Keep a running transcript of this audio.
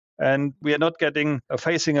And we are not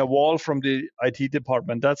facing a wall from the IT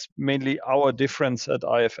department. That's mainly our difference at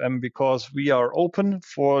IFM, because we are open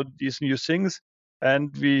for these new things.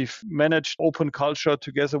 And we've managed open culture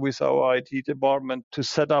together with our IT department to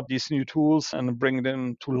set up these new tools and bring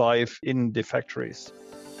them to life in the factories.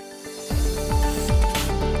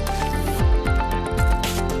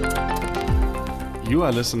 You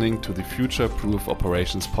are listening to the Future Proof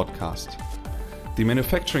Operations podcast. The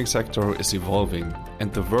manufacturing sector is evolving,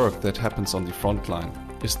 and the work that happens on the front line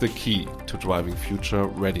is the key to driving future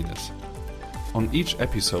readiness. On each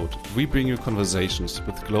episode, we bring you conversations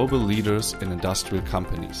with global leaders in industrial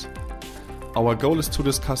companies. Our goal is to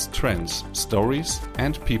discuss trends, stories,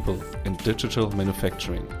 and people in digital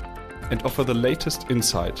manufacturing, and offer the latest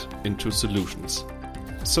insight into solutions.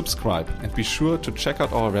 Subscribe and be sure to check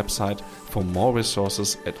out our website for more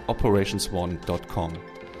resources at operationsone.com.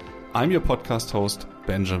 I'm your podcast host,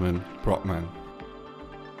 Benjamin Brockman.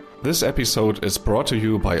 This episode is brought to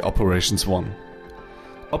you by Operations One.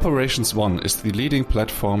 Operations One is the leading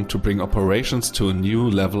platform to bring operations to a new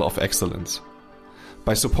level of excellence.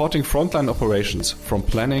 By supporting frontline operations from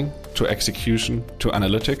planning to execution to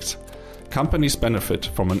analytics, companies benefit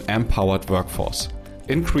from an empowered workforce,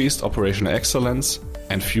 increased operational excellence,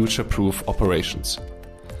 and future-proof operations.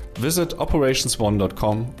 Visit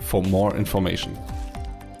operationsone.com for more information.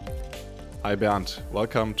 Hi Bernd,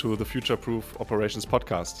 welcome to the Future Proof Operations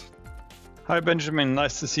podcast. Hi Benjamin,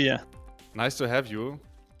 nice to see you. Nice to have you.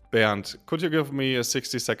 Bernd, could you give me a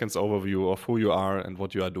 60 seconds overview of who you are and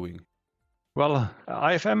what you are doing? Well,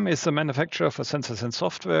 IFM is a manufacturer for sensors and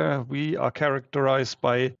software. We are characterized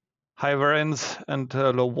by high variance and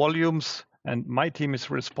low volumes. And my team is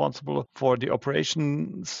responsible for the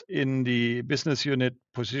operations in the business unit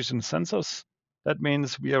Position Sensors. That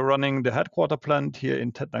means we are running the headquarter plant here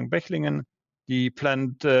in Tettnang-Bechlingen, the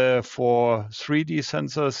plant for 3D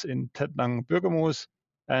sensors in Tettnang-Bürgermoos,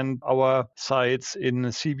 and our sites in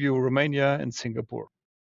Sibiu, Romania, and Singapore.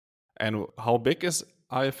 And how big is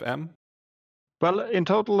IFM? Well, in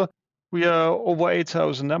total, we are over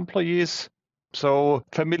 8,000 employees. So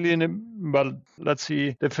let's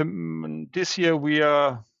see. This year we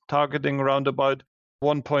are targeting around about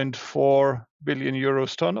 1.4 billion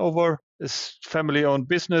euros turnover. It's family-owned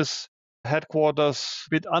business. Headquarters, a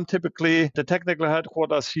bit untypically, the technical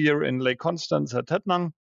headquarters here in Lake Constance at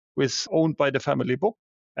Tettnang, owned by the family Book.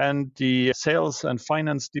 And the sales and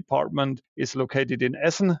finance department is located in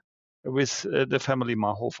Essen with the family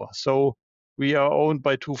Marhofer. So we are owned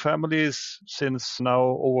by two families since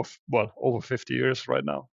now over 50 years right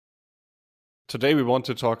now. Today we want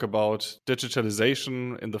to talk about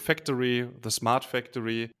digitalization in the factory, the smart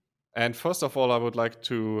factory. And first of all, I would like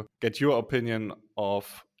to get your opinion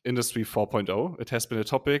of Industry 4.0. It has been a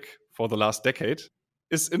topic for the last decade.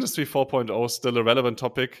 Is Industry 4.0 still a relevant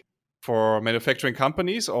topic for manufacturing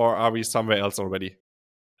companies, or are we somewhere else already?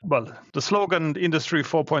 Well, the slogan Industry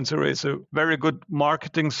 4.0 is a very good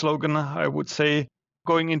marketing slogan, I would say.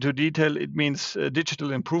 Going into detail, it means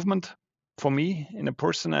digital improvement for me in a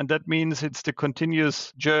person. And that means it's the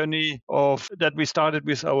continuous journey of that we started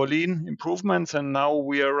with our lean improvements. And now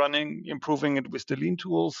we are improving it with the lean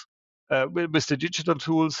tools, with the digital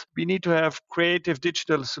tools. We need to have creative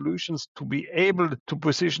digital solutions to be able to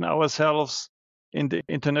position ourselves in the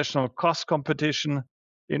international cost competition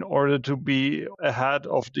in order to be ahead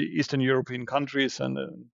of the Eastern European countries. And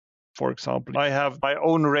for example, I have my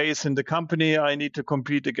own race in the company. I need to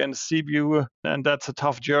compete against Sibiu, and that's a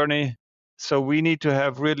tough journey. So we need to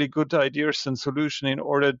have really good ideas and solutions in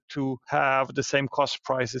order to have the same cost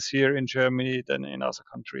prices here in Germany than in other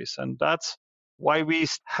countries. And that's why we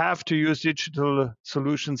have to use digital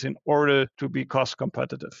solutions in order to be cost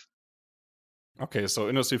competitive. Okay, so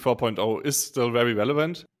Industry 4.0 is still very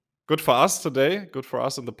relevant. Good for us today, good for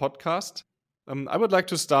us in the podcast. I would like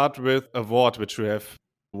to start with an award which we have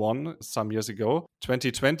won some years ago.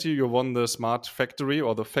 2020, you won the Smart Factory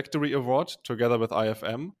or the Factory Award together with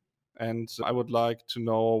IFM. And I would like to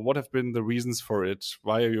know what have been the reasons for it.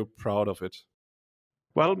 Why are you proud of it?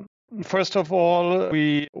 Well, first of all,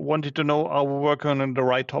 we wanted to know are we working on the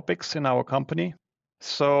right topics in our company.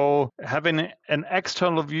 So having an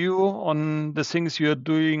external view on the things you're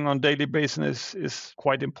doing on daily basis is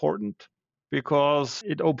quite important because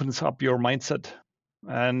it opens up your mindset.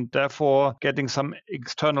 And therefore, getting some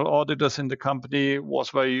external auditors in the company was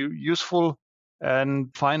very useful. And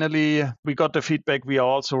finally, we got the feedback we are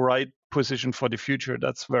also right positioned for the future.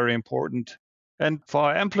 That's very important. And for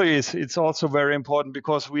our employees, it's also very important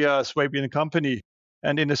because we are a Swabian company.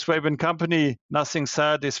 And in a Swabian company, nothing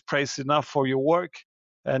said is praised enough for your work.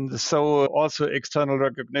 And so also external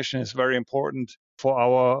recognition is very important for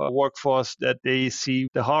our workforce, that they see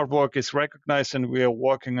the hard work is recognized and we are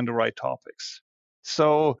working on the right topics.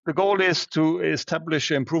 So the goal is to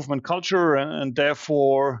establish an improvement culture, and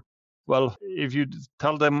therefore, well, if you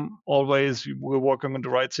tell them always we're working on the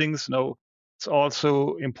right things, no, it's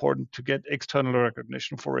also important to get external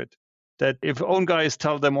recognition for it. That if own guys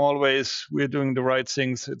tell them always we're doing the right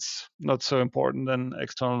things, it's not so important. Then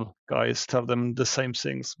external guys tell them the same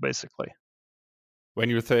things, basically.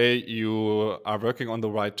 When you say you are working on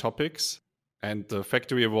the right topics and the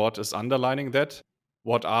factory award is underlining that,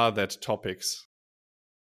 what are that topics?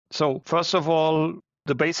 So first of all,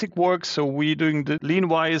 the basic work. So we doing the lean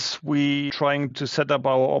wise, we trying to set up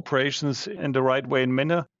our operations in the right way in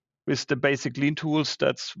Menne with the basic lean tools.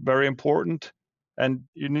 That's very important. And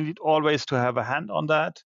you need always to have a hand on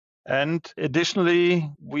that. And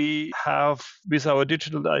additionally, we have, with our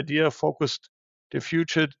digital idea, focused the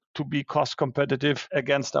future to be cost competitive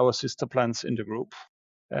against our sister plants in the group.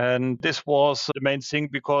 And this was the main thing,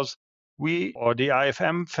 because we, or the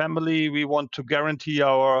IFM family, we want to guarantee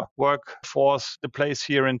our workforce the place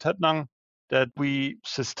here in Tettnang, that we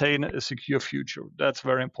sustain a secure future. That's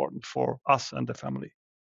very important for us and the family.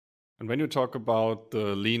 And when you talk about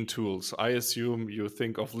the lean tools, I assume you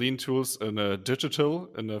think of lean tools in a digital,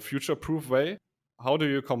 in a future-proof way. How do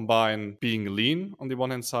you combine being lean on the one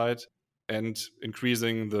hand side and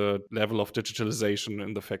increasing the level of digitalization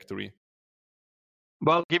in the factory?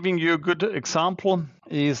 Well, giving you a good example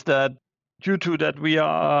is that due to that we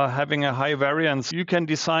are having a high variance, you can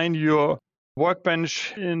design your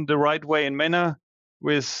workbench in the right way in Menne,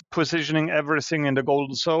 with positioning everything in the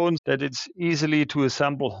golden zone, that it's easily to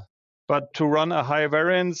assemble. But to run a high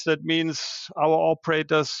variance, that means our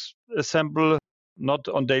operators assemble not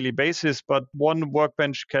on daily basis, but one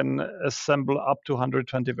workbench can assemble up to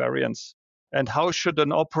 120 variants. And how should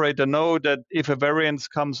an operator know that if a variance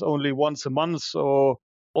comes only once a month or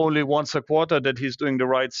only once a quarter, that he's doing the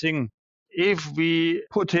right thing? If we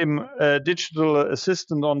put him a digital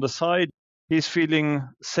assistant on the side, he's feeling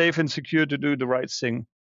safe and secure to do the right thing.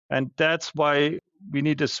 And that's why we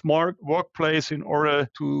need a smart workplace in order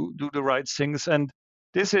to do the right things. And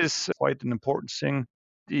this is quite an important thing.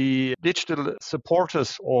 The digital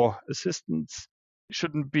supporters or assistants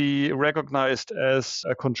shouldn't be recognized as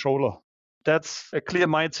a controller. That's a clear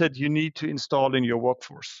mindset you need to install in your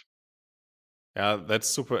workforce. Yeah, that's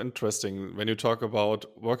super interesting. When you talk about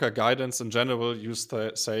worker guidance in general, you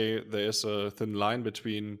say there is a thin line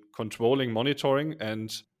between controlling, monitoring,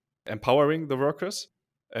 and empowering the workers.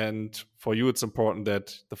 And for you, it's important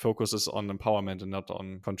that the focus is on empowerment and not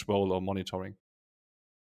on control or monitoring.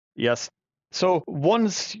 Yes. So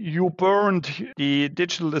once you burned the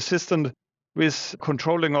digital assistant with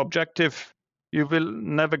controlling objective, you will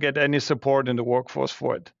never get any support in the workforce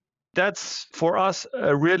for it. That's for us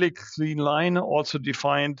a really clean line, also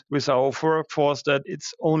defined with our workforce, that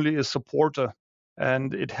it's only a supporter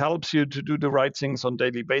and it helps you to do the right things on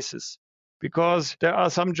daily basis. Because there are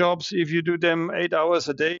some jobs, if you do them 8 hours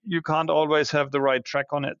a day, you can't always have the right track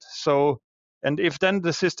on it. So, and if then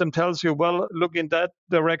the system tells you, well, look in that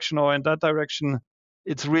direction or in that direction,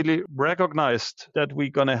 it's really recognized that we're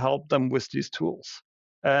going to help them with these tools.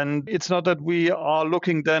 And it's not that we are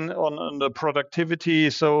looking then on the productivity.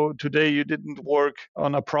 So today you didn't work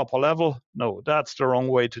on a proper level. No, that's the wrong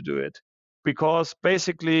way to do it. Because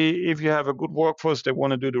basically, if you have a good workforce, they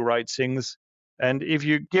want to do the right things. And if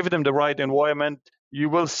you give them the right environment, you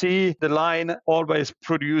will see the line always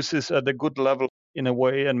produces at a good level in a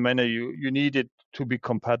way and manner you need it to be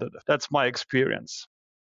competitive. That's my experience.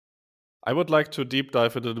 I would like to deep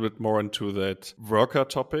dive a little bit more into that worker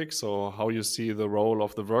topic. So how you see the role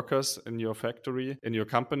of the workers in your factory, in your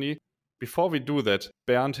company. Before we do that,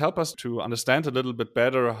 Bernd, help us to understand a little bit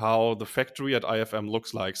better how the factory at IFM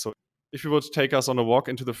looks like. So if you would take us on a walk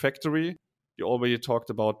into the factory, you already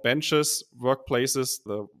talked about benches, workplaces,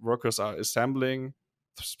 the workers are assembling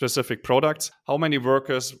specific products. How many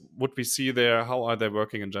workers would we see there? How are they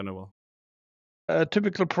working in general? A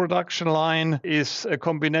typical production line is a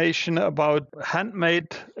combination about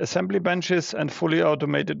handmade assembly benches and fully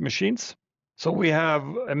automated machines. So we have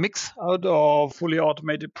a mix out of fully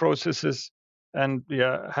automated processes and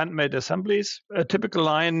handmade assemblies. A typical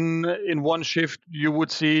line in one shift, you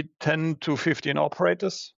would see 10 to 15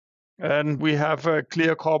 operators. And we have a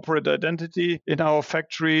clear corporate identity in our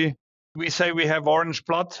factory. We say we have orange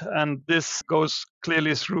blood, and this goes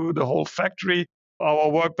clearly through the whole factory. Our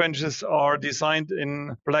workbenches are designed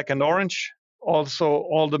in black and orange. Also,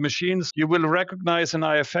 all the machines you will recognize an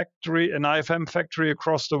IFM factory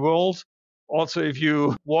across the world. Also, if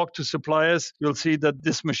you walk to suppliers, you'll see that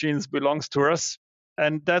this machine belongs to us.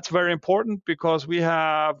 And that's very important because we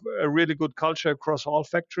have a really good culture across all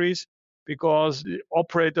factories because the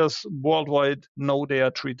operators worldwide know they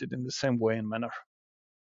are treated in the same way and manner.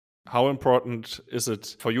 How important is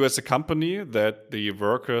it for you as a company that the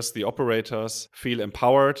workers, the operators feel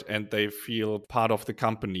empowered and they feel part of the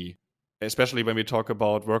company? Especially when we talk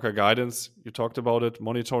about worker guidance, you talked about it,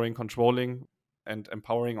 monitoring, controlling, and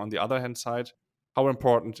empowering on the other hand side. How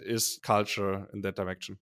important is culture in that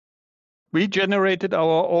direction? We generated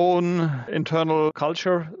our own internal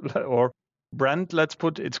culture or brand, let's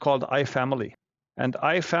put it's called iFamily. And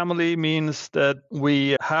iFamily means that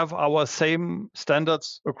we have our same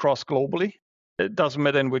standards across globally. It doesn't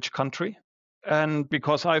matter in which country. And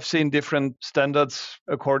because I've seen different standards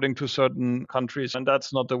according to certain countries, and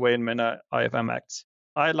that's not the way in many IFM acts.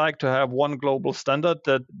 I like to have one global standard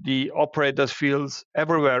that the operators feels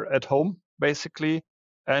everywhere at home, basically.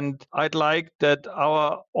 And I'd like that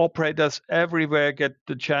our operators everywhere get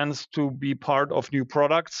the chance to be part of new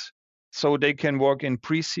products so they can work in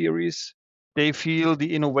pre-series. They feel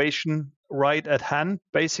the innovation right at hand,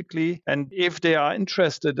 basically. And if they are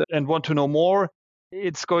interested and want to know more,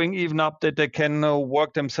 it's going even up that they can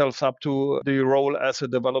work themselves up to the role as a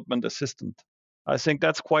development assistant. I think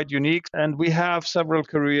that's quite unique. And we have several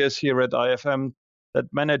careers here at IFM that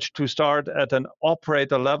managed to start at an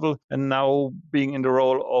operator level and now being in the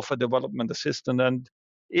role of a development assistant. And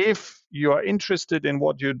if you are interested in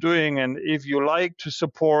what you're doing and if you like to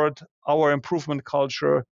support our improvement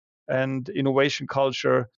culture and innovation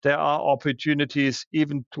culture, there are opportunities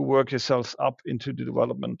even to work yourselves up into the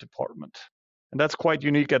development department. And that's quite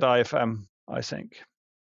unique at IFM, I think.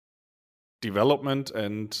 Development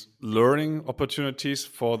and learning opportunities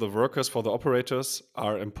for the workers, for the operators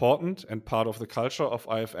are important and part of the culture of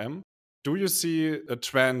IFM. Do you see a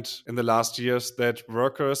trend in the last years that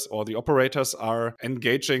workers or the operators are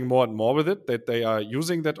engaging more and more with it, that they are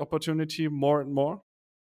using that opportunity more and more?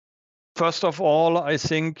 First of all, I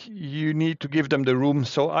think you need to give them the room.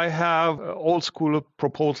 So I have an old school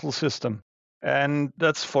proposal system. And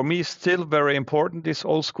that's for me still very important, these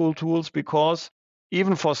old school tools, because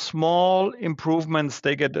even for small improvements,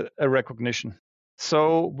 they get a recognition.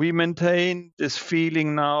 So we maintain this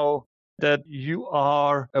feeling now that you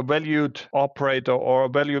are a valued operator or a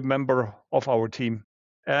valued member of our team.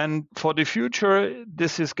 And for the future,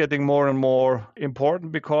 this is getting more and more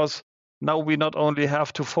important because now we not only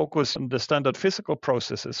have to focus on the standard physical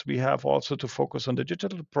processes, we have also to focus on the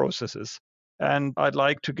digital processes. And I'd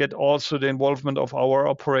like to get also the involvement of our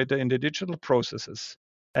operator in the digital processes.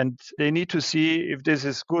 And they need to see if this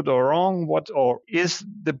is good or wrong, or is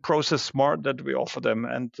the process smart that we offer them.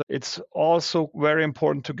 And it's also very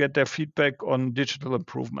important to get their feedback on digital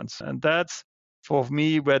improvements. And that's for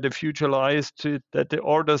me where the future lies, that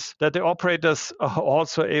the operators are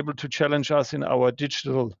also able to challenge us in our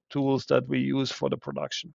digital tools that we use for the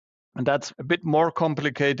production. And that's a bit more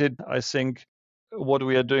complicated, I think, what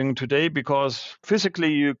we are doing today, because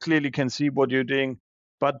physically you clearly can see what you're doing.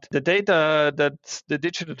 But the data that the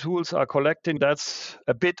digital tools are collecting, that's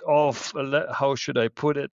a bit of, how should I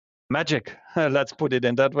put it, magic. Let's put it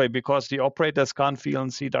in that way, because the operators can't feel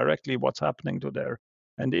and see directly what's happening to there.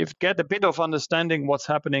 And if get a bit of understanding what's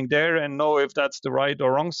happening there and know if that's the right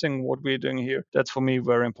or wrong thing, what we're doing here, that's for me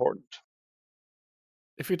very important.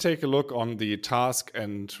 If you take a look on the task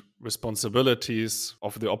and responsibilities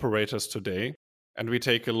of the operators today, and we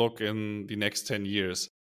take a look in the next 10 years,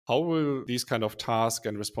 how will these kind of tasks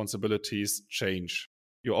and responsibilities change?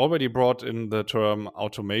 You already brought in the term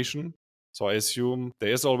automation. So I assume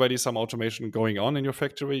there is already some automation going on in your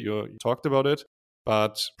factory. You talked about it,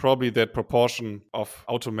 but probably that proportion of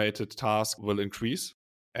automated tasks will increase.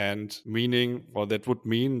 And that would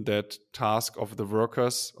mean that task of the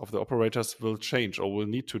workers, of the operators will change or will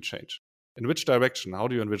need to change. In which direction? How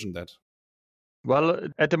do you envision that? Well,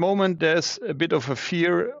 at the moment, there's a bit of a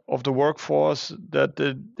fear of the workforce that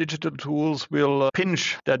the digital tools will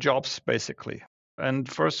pinch their jobs, basically. And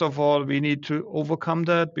first of all, we need to overcome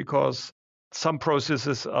that because some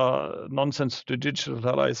processes are nonsense to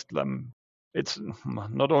digitalize them. It's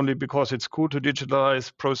not only because it's cool to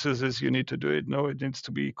digitalize processes, you need to do it. No, it needs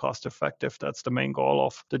to be cost effective. That's the main goal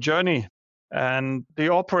of the journey. And the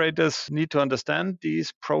operators need to understand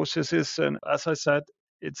these processes. And as I said,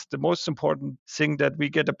 it's the most important thing that we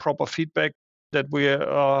get a proper feedback, that we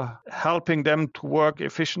are helping them to work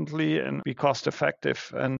efficiently and be cost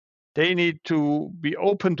effective. And they need to be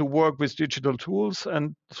open to work with digital tools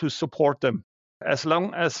and to support them, as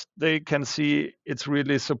long as they can see it's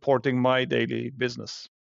really supporting my daily business.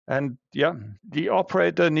 And yeah, the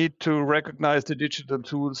operator need to recognize the digital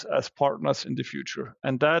tools as partners in the future.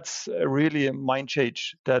 And that's really a mind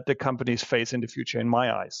change that the companies face in the future, in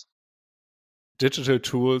my eyes. Digital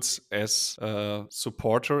tools as a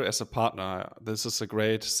supporter, as a partner. This is a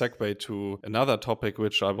great segue to another topic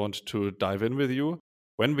which I want to dive in with you.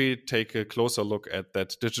 When we take a closer look at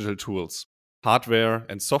that digital tools, hardware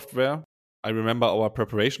and software, I remember our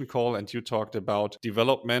preparation call and you talked about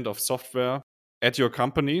development of software at your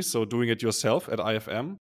company, so doing it yourself at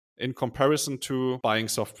IFM, in comparison to buying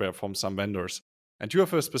software from some vendors. And you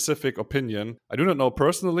have a specific opinion, I do not know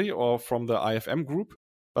personally or from the IFM group,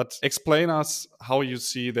 but explain us how you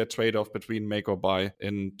see that trade-off between make or buy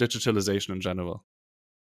in digitalization in general.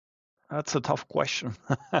 That's a tough question.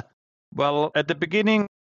 Well, at the beginning,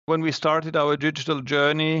 when we started our digital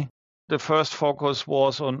journey, the first focus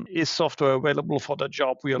was on, is software available for the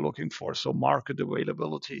job we are looking for? So market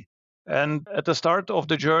availability. And at the start of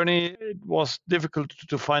the journey, it was difficult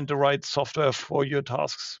to find the right software for your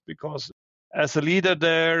tasks because as a leader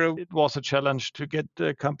there, it was a challenge to get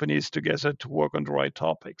the companies together to work on the right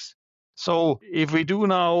topics. So if we do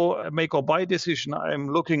now a make or buy decision, I'm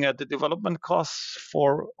looking at the development costs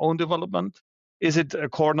for own development. Is it a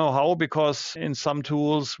core know-how? Because in some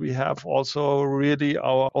tools, we have also really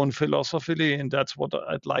our own philosophy, and that's what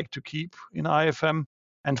I'd like to keep in IFM.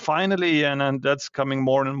 And finally, and that's coming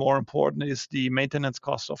more and more important, is the maintenance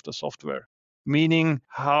cost of the software, meaning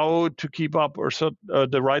how to keep up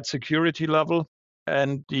the right security level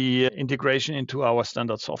and the integration into our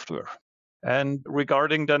standard software. And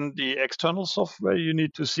regarding then the external software, you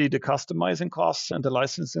need to see the customizing costs and the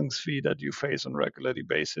licensing fee that you face on a regular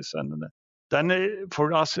basis. And then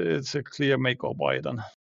for us, it's a clear make or buy then.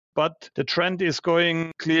 But the trend is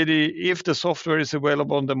going clearly, if the software is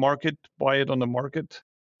available on the market, buy it on the market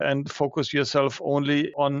and focus yourself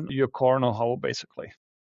only on your core know-how, basically.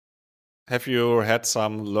 Have you had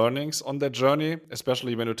some learnings on that journey,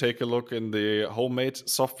 especially when you take a look in the homemade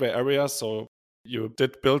software area? So you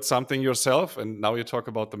did build something yourself, and now you talk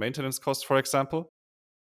about the maintenance cost, for example.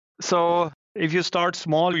 So if you start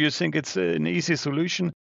small, you think it's an easy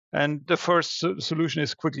solution, and the first solution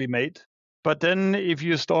is quickly made. But then if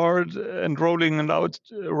you start and roll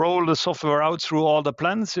the software out through all the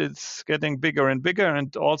plants, it's getting bigger and bigger.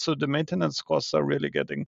 And also the maintenance costs are really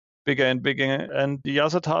getting bigger and bigger. And the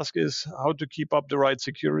other task is how to keep up the right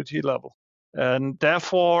security level. And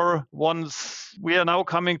therefore, once we are now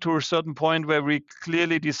coming to a certain point where we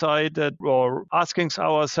clearly decide that, or asking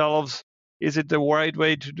ourselves, is it the right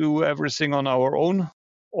way to do everything on our own?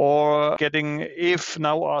 Or getting, if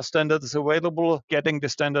now our standard is available, getting the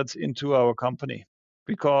standards into our company.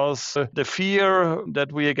 Because the fear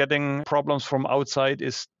that we are getting problems from outside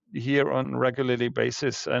is here on a regularly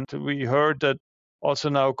basis. And we heard that also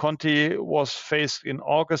now Conti was faced in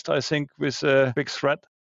August, I think, with a big threat.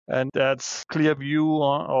 And that's clear view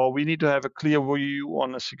or we need to have a clear view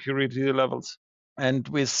on the security levels. And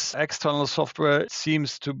with external software, it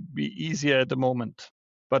seems to be easier at the moment.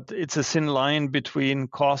 But it's a thin line between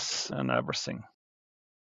costs and everything.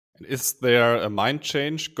 Is there a mind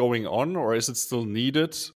change going on, or is it still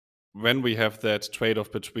needed when we have that trade-off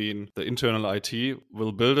between the internal IT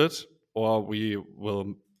will build it, or we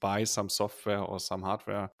will buy some software or some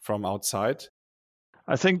hardware from outside?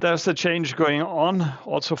 I think there's a change going on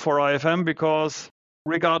also for IFM because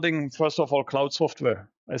regarding, first of all, cloud software,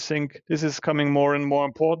 I think this is coming more and more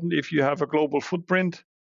important. If you have a global footprint,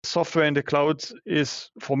 software in the cloud is,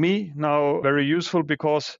 for me, now very useful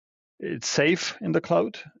because it's safe in the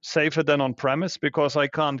cloud, safer than on-premise because I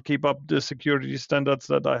can't keep up the security standards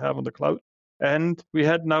that I have on the cloud. And we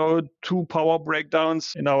had now 2 power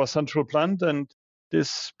breakdowns in our central plant, and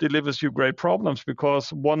this delivers you great problems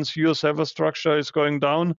because once your server structure is going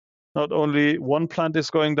down, not only one plant is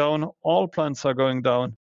going down, all plants are going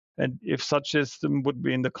down. And if such a system would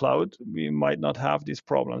be in the cloud, we might not have these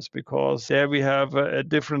problems because there we have a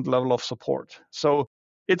different level of support. So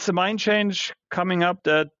it's a mind change coming up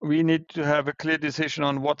that we need to have a clear decision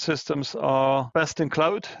on what systems are best in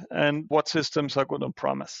cloud and what systems are good on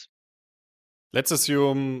premise. Let's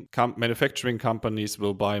assume manufacturing companies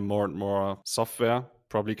will buy more and more software,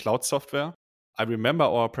 probably cloud software. I remember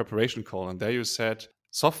our preparation call, and there you said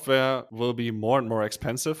software will be more and more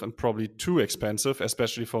expensive and probably too expensive,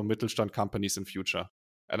 especially for Mittelstand companies in future.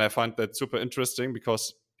 And I find that super interesting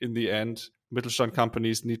because in the end, Mittelstand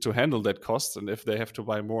companies need to handle that cost. And if they have to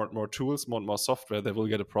buy more and more tools, more and more software, they will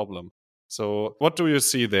get a problem. So what do you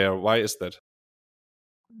see there? Why is that?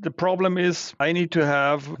 The problem is I need to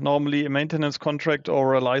have normally a maintenance contract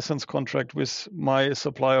or a license contract with my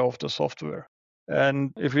supplier of the software.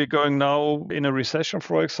 And if we're going now in a recession,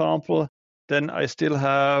 for example, then I still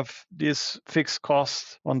have this fixed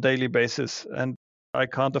cost on daily basis. And I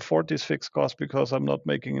can't afford this fixed cost because I'm not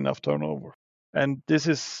making enough turnover. And this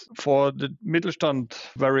is for the Mittelstand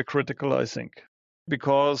very critical, I think.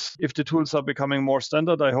 Because if the tools are becoming more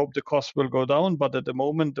standard, I hope the cost will go down. But at the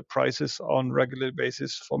moment, the prices on regular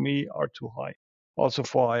basis for me are too high. Also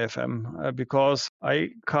for IFM, because I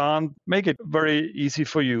can't make it very easy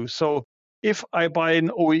for you. So if I buy an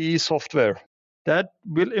OEE software, that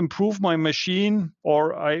will improve my machine,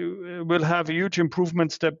 or I will have a huge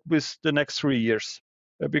improvement step with the next 3 years.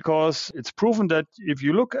 Because it's proven that if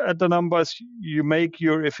you look at the numbers, you make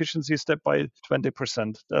your efficiency step by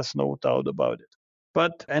 20%. There's no doubt about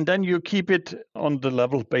it. And then you keep it on the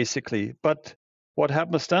level basically. But what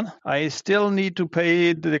happens then? I still need to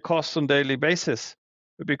pay the cost on daily basis,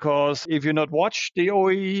 because if you not watch the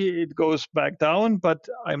OEE, it goes back down, but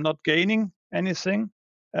I'm not gaining anything.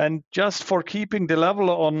 And just for keeping the level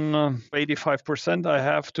on 85%, I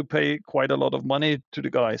have to pay quite a lot of money to the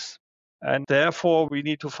guys. And therefore, we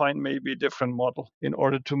need to find maybe a different model in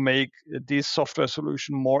order to make this software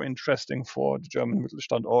solution more interesting for the German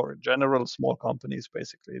Mittelstand, or general small companies,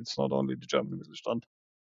 basically. It's not only the German Mittelstand.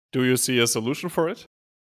 Do you see a solution for it?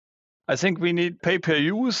 I think we need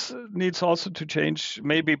pay-per-use needs also to change,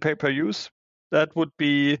 maybe pay-per-use. That would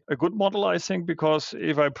be a good model, I think, because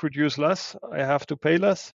if I produce less, I have to pay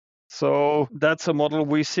less. So that's a model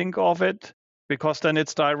we think of it, because then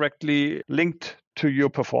it's directly linked to your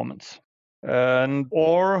performance.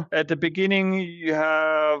 Or at the beginning,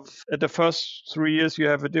 at the first 3 years, you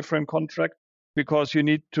have a different contract, because you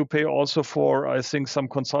need to pay also for, I think, some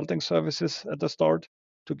consulting services at the start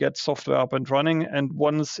to get software up and running. And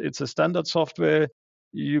once it's a standard software,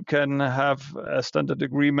 you can have a standard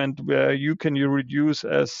agreement where you can reduce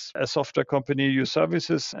as a software company your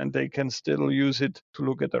services, and they can still use it to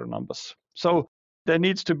look at their numbers. So there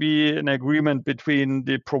needs to be an agreement between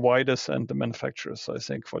the providers and the manufacturers, I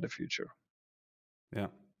think, for the future. Yeah.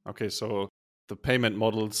 Okay. So the payment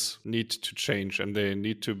models need to change, and they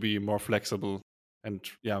need to be more flexible and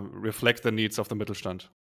reflect the needs of the Mittelstand.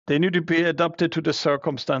 They need to be adapted to the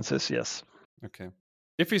circumstances, yes. Okay.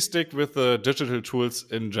 If we stick with the digital tools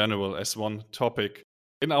in general as one topic,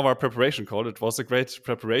 in our preparation call, it was a great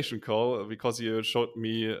preparation call because you showed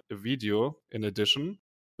me a video in addition,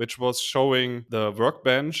 which was showing the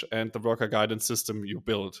workbench and the worker guidance system you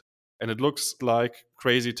built. And it looks like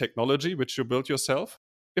crazy technology, which you built yourself.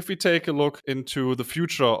 If we take a look into the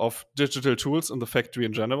future of digital tools in the factory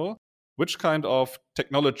in general, which kind of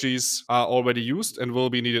technologies are already used and will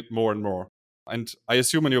be needed more and more? And I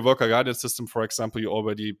assume in your worker guidance system, for example, you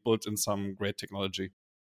already built in some great technology.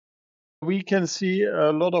 We can see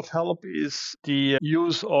a lot of help is the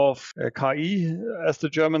use of KI, as the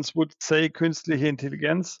Germans would say, künstliche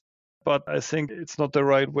Intelligenz. But I think it's not the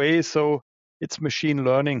right way. So it's machine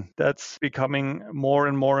learning. That's becoming more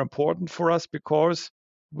and more important for us, because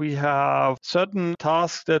we have certain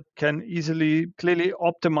tasks that can clearly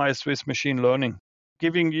optimize with machine learning.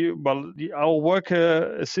 Our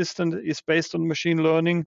worker assistant is based on machine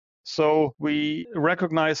learning. So we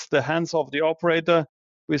recognize the hands of the operator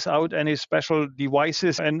without any special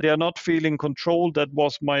devices, and they are not feeling controlled. That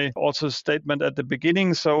was my also statement at the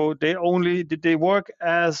beginning. So they work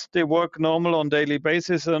as they work normal on daily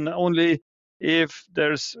basis, and only if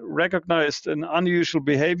there's recognized an unusual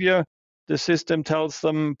behavior, the system tells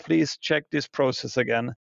them, please check this process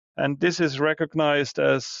again. And this is recognized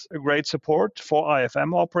as a great support for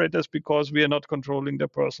IFM operators, because we are not controlling their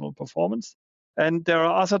personal performance. And there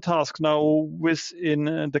are other tasks now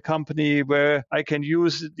within the company where I can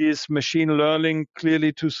use this machine learning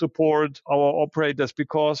clearly to support our operators,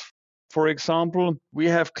 because, for example, we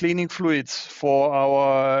have cleaning fluids for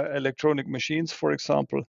our electronic machines, for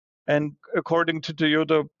example. And according to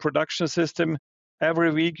Toyota production system,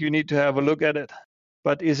 every week you need to have a look at it.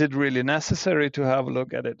 But is it really necessary to have a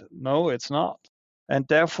look at it? No, it's not. And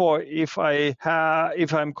therefore, if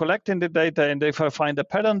I'm collecting the data and if I find a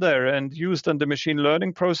pattern there and use then the machine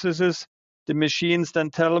learning processes, the machines then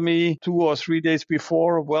tell me 2 or 3 days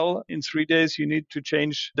before, well, in 3 days you need to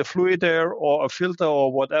change the fluid there or a filter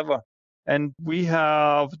or whatever. And we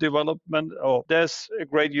have there's a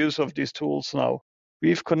great use of these tools now.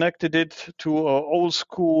 We've connected it to an old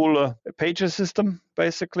school pager system,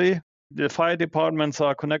 basically. The fire departments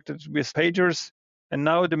are connected with pagers. And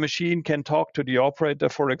now the machine can talk to the operator,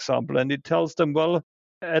 for example, and it tells them, well,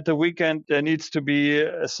 at the weekend, there needs to be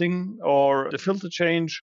a thing or the filter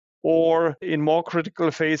change, or in more critical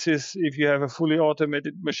phases, if you have a fully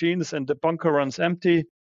automated machines and the bunker runs empty,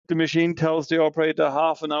 the machine tells the operator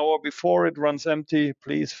half an hour before it runs empty,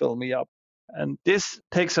 please fill me up. And this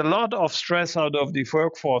takes a lot of stress out of the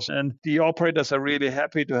workforce, and the operators are really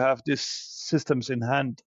happy to have these systems in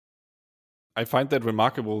hand. I find that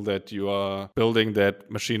remarkable that you are building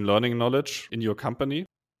that machine learning knowledge in your company.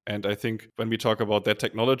 And I think when we talk about that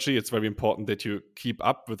technology, it's very important that you keep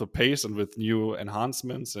up with the pace and with new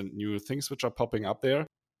enhancements and new things which are popping up there.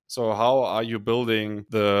 So how are you building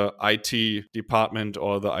the IT department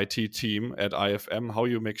or the IT team at IFM? How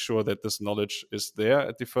you make sure that this knowledge is there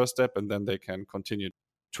at the first step and then they can continue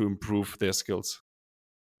to improve their skills?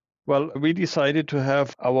 Well, we decided to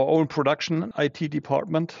have our own production IT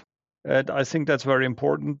department. And I think that's very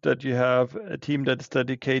important that you have a team that is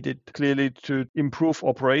dedicated clearly to improve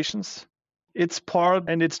operations. It's part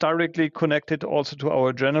and it's directly connected also to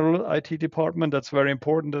our general IT department. That's very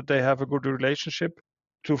important that they have a good relationship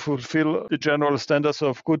to fulfill the general standards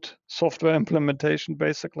of good software implementation,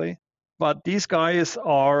 basically. But these guys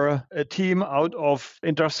are a team out of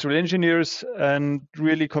industrial engineers and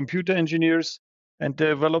really computer engineers and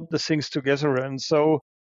develop the things together. And so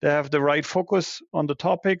they have the right focus on the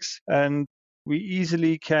topics, and we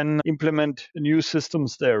easily can implement new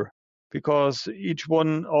systems there because each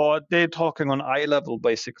one, or they're talking on eye level,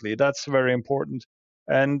 basically. That's very important.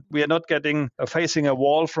 And we are not facing a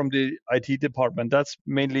wall from the IT department. That's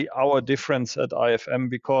mainly our difference at IFM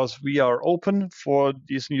because we are open for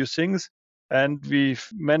these new things. And we've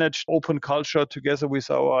managed open culture together with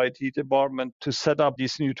our IT department to set up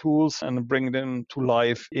these new tools and bring them to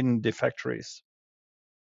life in the factories.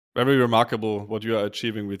 Very remarkable what you are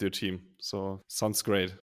achieving with your team. So sounds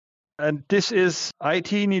great. And this is,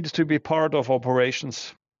 IT needs to be part of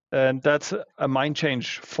operations. And that's a mind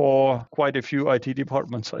change for quite a few IT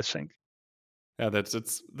departments, I think. Yeah, this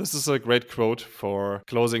is a great quote for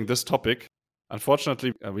closing this topic.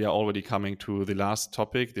 Unfortunately, we are already coming to the last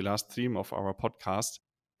topic, the last theme of our podcast.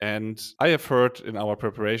 And I have heard in our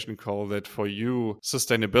preparation call that for you,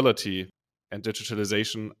 sustainability and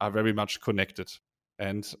digitalization are very much connected.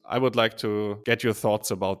 And I would like to get your thoughts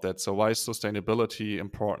about that. So why is sustainability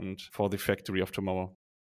important for the factory of tomorrow?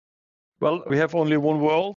 Well, we have only one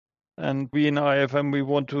world. And we in IFM,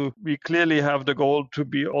 we clearly have the goal to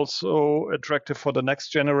be also attractive for the next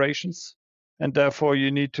generations. And therefore, you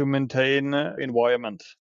need to maintain environment.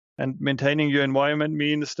 And maintaining your environment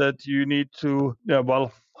means that you need to,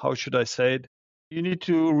 how should I say it? You need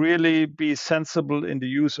to really be sensible in the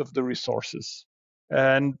use of the resources.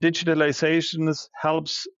 And digitalization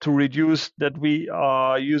helps to reduce that we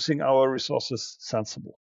are using our resources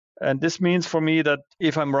sensible. And this means for me that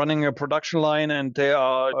if I'm running a production line and there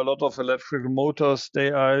are a lot of electrical motors,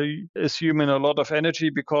 they are assuming a lot of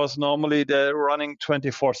energy because normally they're running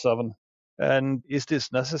 24/7. And is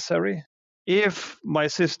this necessary? If my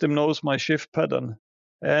system knows my shift pattern,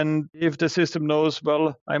 and if the system knows,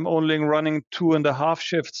 well, I'm only running 2.5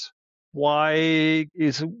 shifts, why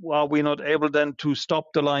are we not able then to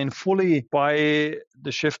stop the line fully by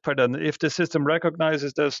the shift pattern? If the system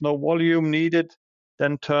recognizes there's no volume needed,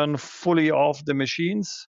 then turn fully off the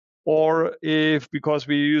machines. Or if, because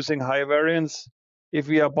we're using high variance, if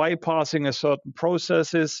we are bypassing a certain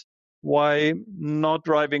processes, why not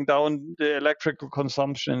driving down the electrical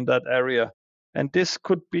consumption in that area? And this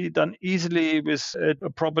could be done easily with a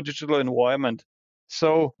proper digital environment.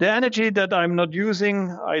 So the energy that I'm not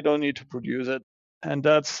using, I don't need to produce it. And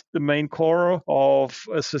that's the main core of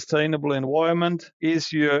a sustainable environment.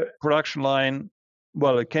 Is your production line,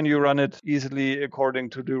 well, can you run it easily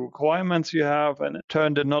according to the requirements you have and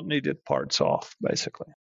turn the not needed parts off, basically?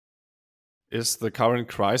 Is the current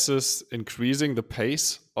crisis increasing the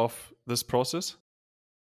pace of this process?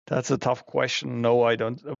 That's a tough question. No, I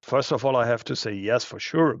don't. First of all, I have to say yes, for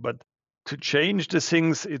sure. But to change the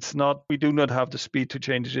things, we do not have the speed to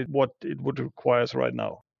change it, what it would require right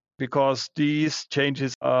now. Because these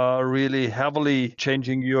changes are really heavily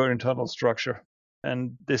changing your internal structure.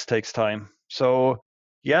 And this takes time. So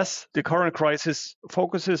yes, the current crisis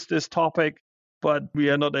focuses this topic, but we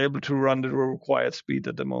are not able to run the required speed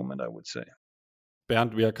at the moment, I would say.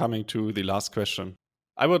 Bernd, we are coming to the last question.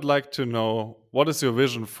 I would like to know, what is your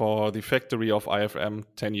vision for the factory of IFM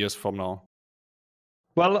 10 years from now?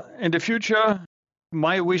 Well, in the future,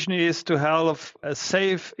 my vision is to have a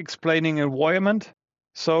safe explaining environment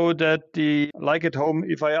so that like at home,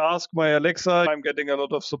 if I ask my Alexa, I'm getting a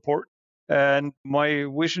lot of support. And my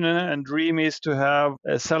vision and dream is to have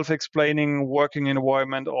a self-explaining working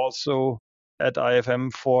environment also at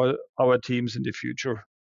IFM for our teams in the future.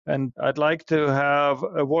 And I'd like to have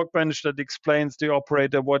a workbench that explains the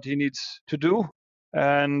operator what he needs to do.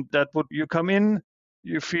 And you come in,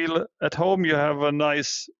 you feel at home, you have a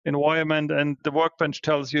nice environment, and the workbench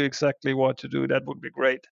tells you exactly what to do. That would be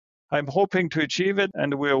great. I'm hoping to achieve it,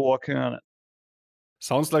 and we're working on it.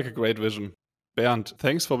 Sounds like a great vision. Bernd,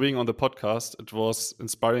 thanks for being on the podcast. It was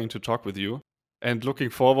inspiring to talk with you and looking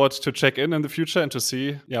forward to check in the future and to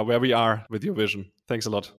see where we are with your vision. Thanks a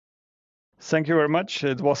lot. Thank you very much.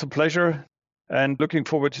 It was a pleasure and looking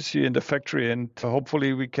forward to see you in the factory, and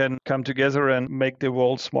hopefully we can come together and make the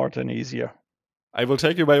world smarter and easier. I will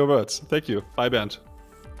take you by your words. Thank you. Bye, Bernd.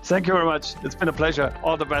 Thank you very much. It's been a pleasure.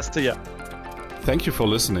 All the best to you. Thank you for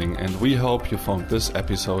listening, and we hope you found this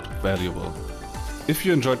episode valuable. If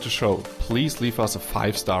you enjoyed the show, please leave us a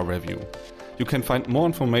 5-star review. You can find more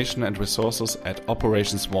information and resources at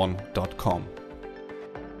operationsone.com.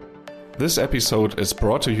 This episode is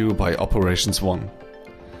brought to you by Operations One.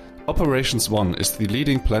 Operations One is the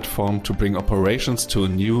leading platform to bring operations to a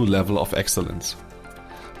new level of excellence.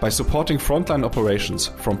 By supporting frontline operations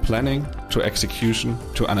from planning to execution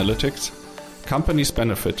to analytics, companies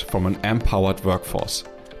benefit from an empowered workforce,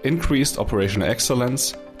 increased operational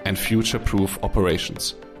excellence, and future-proof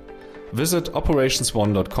operations. Visit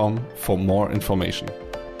operationsone.com for more information.